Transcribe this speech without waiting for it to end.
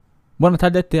Buenas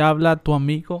tardes, te habla tu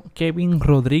amigo Kevin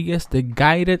Rodríguez de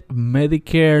Guided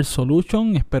Medicare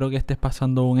Solution. Espero que estés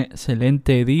pasando un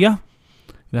excelente día.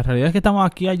 La realidad es que estamos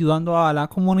aquí ayudando a la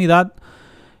comunidad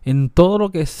en todo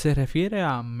lo que se refiere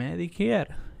a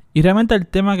Medicare. Y realmente el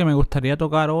tema que me gustaría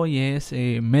tocar hoy es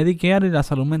Medicare y la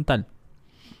salud mental.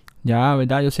 Ya,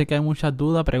 ¿verdad? Yo sé que hay muchas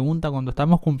dudas, preguntas cuando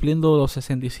estamos cumpliendo los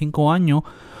 65 años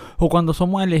o cuando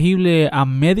somos elegibles a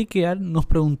Medicare. Nos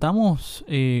preguntamos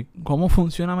cómo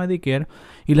funciona Medicare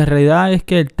y la realidad es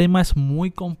que el tema es muy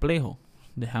complejo.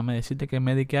 Déjame decirte que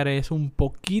Medicare es un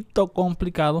poquito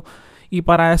complicado y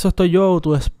para eso estoy yo,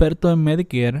 tu experto en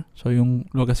Medicare. Soy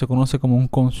lo que se conoce como un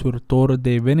consultor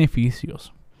de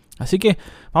beneficios. Así que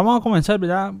vamos a comenzar,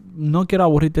 ¿verdad? No quiero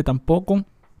aburrirte tampoco.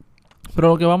 Pero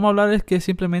lo que vamos a hablar es que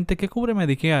simplemente qué cubre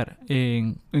Medicare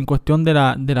en cuestión de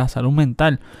la salud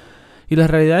mental. Y la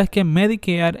realidad es que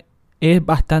Medicare es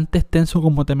bastante extenso,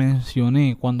 como te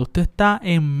mencioné. Cuando usted está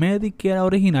en Medicare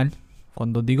original,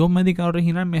 cuando digo Medicare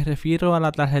original me refiero a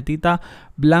la tarjetita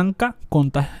blanca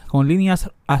con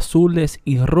líneas azules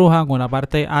y rojas con la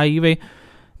parte A y B.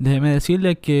 Déjeme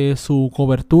decirle que su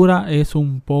cobertura es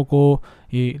un poco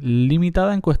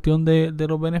limitada en cuestión de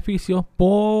los beneficios,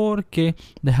 porque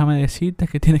déjame decirte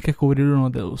que tienes que cubrir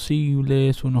unos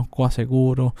deducibles, unos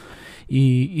coaseguros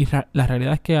y la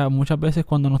realidad es que muchas veces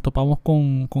cuando nos topamos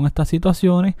con estas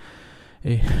situaciones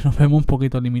nos vemos un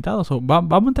poquito limitados.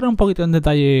 Vamos a entrar un poquito en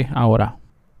detalle ahora.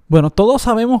 Bueno, todos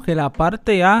sabemos que la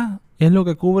parte A es lo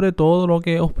que cubre todo lo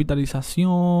que es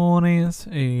hospitalizaciones,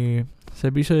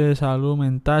 servicios de salud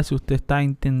mental si usted está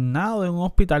internado en un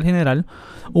hospital general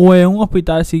o en un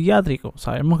hospital psiquiátrico.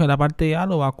 Sabemos que la parte A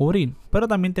lo va a cubrir, pero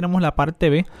también tenemos la parte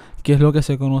B, que es lo que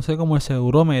se conoce como el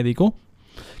seguro médico,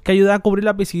 que ayuda a cubrir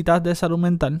las visitas de salud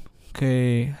mental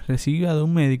que recibe de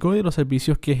un médico y los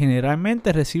servicios que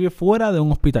generalmente recibe fuera de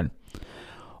un hospital.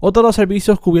 Otros de los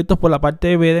servicios cubiertos por la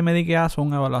parte B de Medicare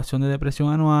son evaluación de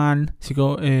depresión anual,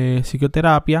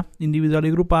 psicoterapia individual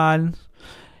y grupal,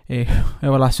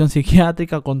 evaluación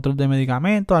psiquiátrica, control de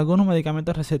medicamentos, algunos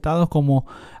medicamentos recetados como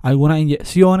algunas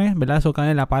inyecciones, ¿verdad? Eso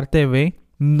cae en la parte B,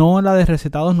 no la de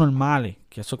recetados normales,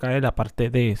 que eso cae en la parte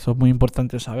D. Eso es muy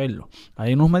importante saberlo.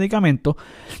 Hay unos medicamentos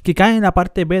que caen en la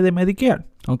parte B de Medicare,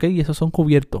 ¿ok? Y esos son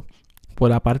cubiertos por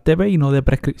la parte B y no de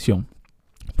prescripción.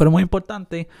 Pero es muy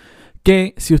importante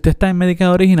que si usted está en Medicare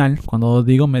original, cuando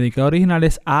digo Medicare original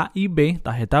es A y B,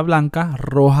 tarjeta blanca,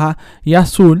 roja y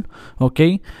azul, ¿ok?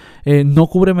 No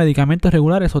cubre medicamentos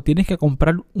regulares o tienes que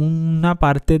comprar una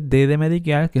parte D de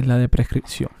Medicare, que es la de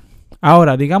prescripción.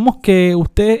 Ahora, digamos que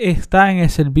usted está en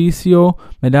el servicio,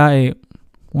 ¿verdad?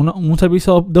 Un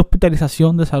servicio de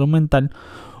hospitalización de salud mental.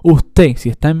 Usted, si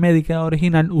está en Medicare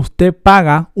original, usted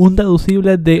paga un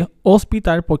deducible de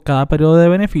hospital por cada periodo de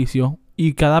beneficio.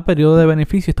 Y cada periodo de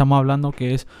beneficio estamos hablando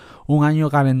que es un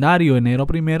año calendario, enero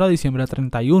 1 a diciembre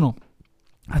 31.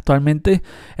 Actualmente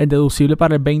el deducible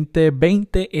para el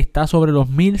 2020 está sobre los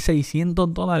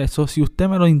 $1,600. O si usted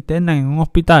me lo interna en un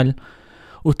hospital,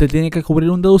 usted tiene que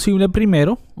cubrir un deducible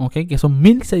primero, ¿ok? Que son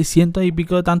 1,600 y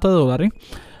pico de tantos de dólares.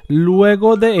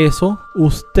 Luego de eso,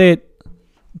 usted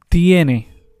tiene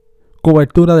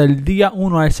cobertura del día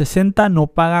 1 al 60, no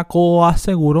paga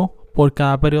coaseguro por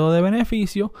cada periodo de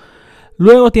beneficio.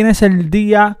 Luego tienes el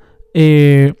día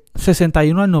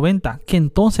 61 al 90, que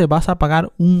entonces vas a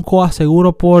pagar un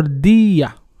coaseguro por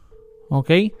día, ¿ok?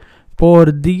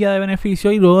 Por día de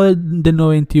beneficio. Y luego del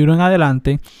 91 en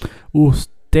adelante,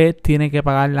 usted tiene que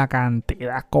pagar la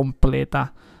cantidad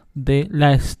completa de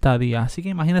la estadía. Así que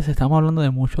imagínense, estamos hablando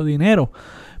de mucho dinero.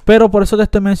 Pero por eso te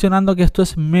estoy mencionando que esto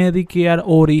es Medicare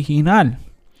original.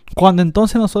 Cuando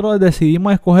entonces nosotros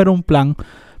decidimos escoger un plan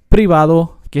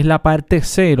privado, que es la parte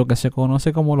C, lo que se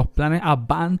conoce como los planes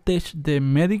Advantage de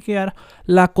Medicare,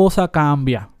 la cosa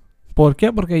cambia. ¿Por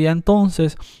qué? Porque ya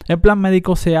entonces el plan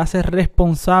médico se hace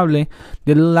responsable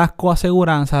de las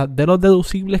coaseguranzas, de los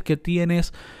deducibles que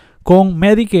tienes con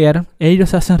Medicare.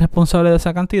 Ellos se hacen responsables de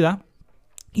esa cantidad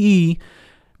y,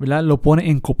 ¿verdad?, lo pone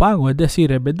en copago. Es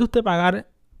decir, en vez de usted pagar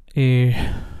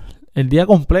el día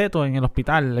completo en el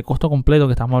hospital, el costo completo,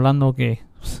 que estamos hablando que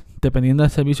dependiendo del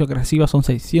servicio que reciba son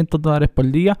 $600 por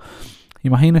día.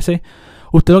 Imagínese,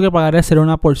 usted lo que pagará será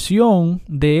una porción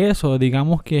de eso.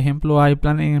 Digamos que, ejemplo, hay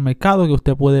planes en el mercado que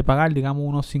usted puede pagar, digamos,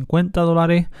 unos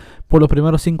 $50 por los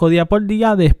primeros 5 días por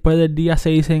día. Después del día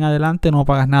 6 en adelante no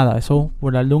pagas nada. Eso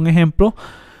por darle un ejemplo.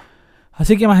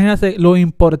 Así que imagínate lo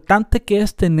importante que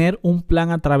es tener un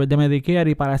plan a través de Medicare,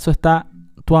 y para eso está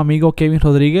tu amigo Kevin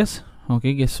Rodríguez, ¿ok?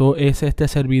 Que eso es este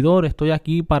servidor. Estoy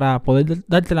aquí para poder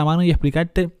darte la mano y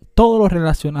explicarte todo lo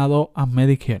relacionado a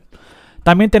Medicare.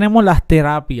 También tenemos las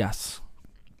terapias.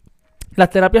 Las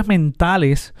terapias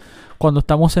mentales cuando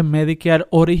estamos en Medicare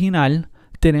original,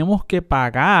 tenemos que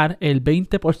pagar el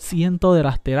 20% de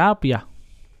las terapias.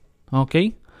 ¿Ok?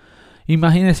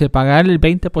 Imagínense pagar el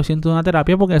 20% de una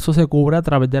terapia porque eso se cubre a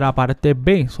través de la parte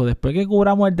B. Después que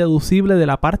cubramos el deducible de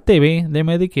la parte B de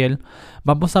Medicare,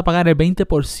 vamos a pagar el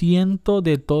 20%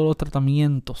 de todos los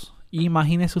tratamientos.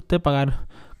 Imagínese usted pagar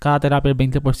cada terapia el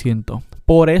 20%.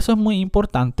 Por eso es muy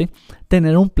importante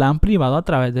tener un plan privado a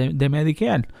través de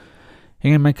Medicare.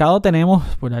 En el mercado tenemos,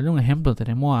 por darle un ejemplo,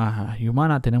 tenemos a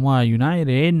Humana, tenemos a United,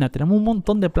 Aetna, tenemos un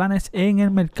montón de planes en el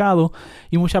mercado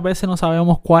y muchas veces no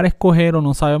sabemos cuál escoger o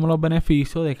no sabemos los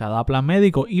beneficios de cada plan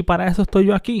médico. Y para eso estoy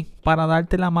yo aquí, para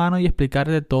darte la mano y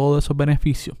explicarte todos esos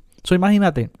beneficios.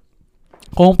 Imagínate,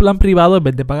 con un plan privado, en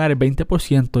vez de pagar el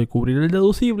 20% y cubrir el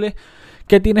deducible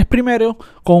que tienes primero,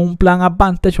 con un plan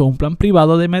Advantage o un plan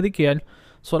privado de Medicare,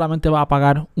 solamente vas a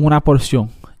pagar una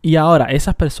porción. Y ahora,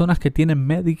 esas personas que tienen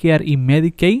Medicare y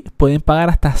Medicaid pueden pagar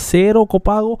hasta 0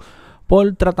 copago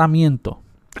por tratamiento.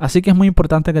 Así que es muy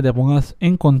importante que te pongas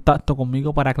en contacto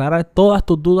conmigo para aclarar todas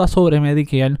tus dudas sobre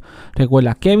Medicare.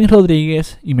 Recuerda, Kevin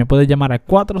Rodríguez, y me puedes llamar al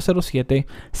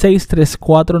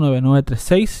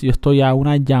 407-634-9936. Yo estoy a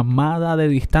una llamada de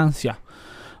distancia.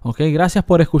 Ok, gracias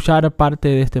por escuchar parte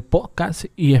de este podcast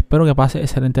y espero que pases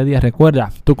excelente día. Recuerda,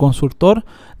 tu consultor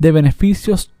de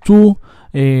beneficios, tu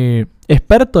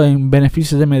experto en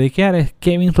beneficios de Medicare es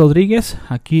Kevin Rodríguez,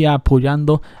 aquí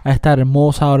apoyando a esta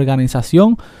hermosa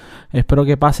organización. Espero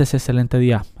que pases excelente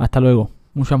día. Hasta luego.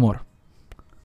 Mucho amor.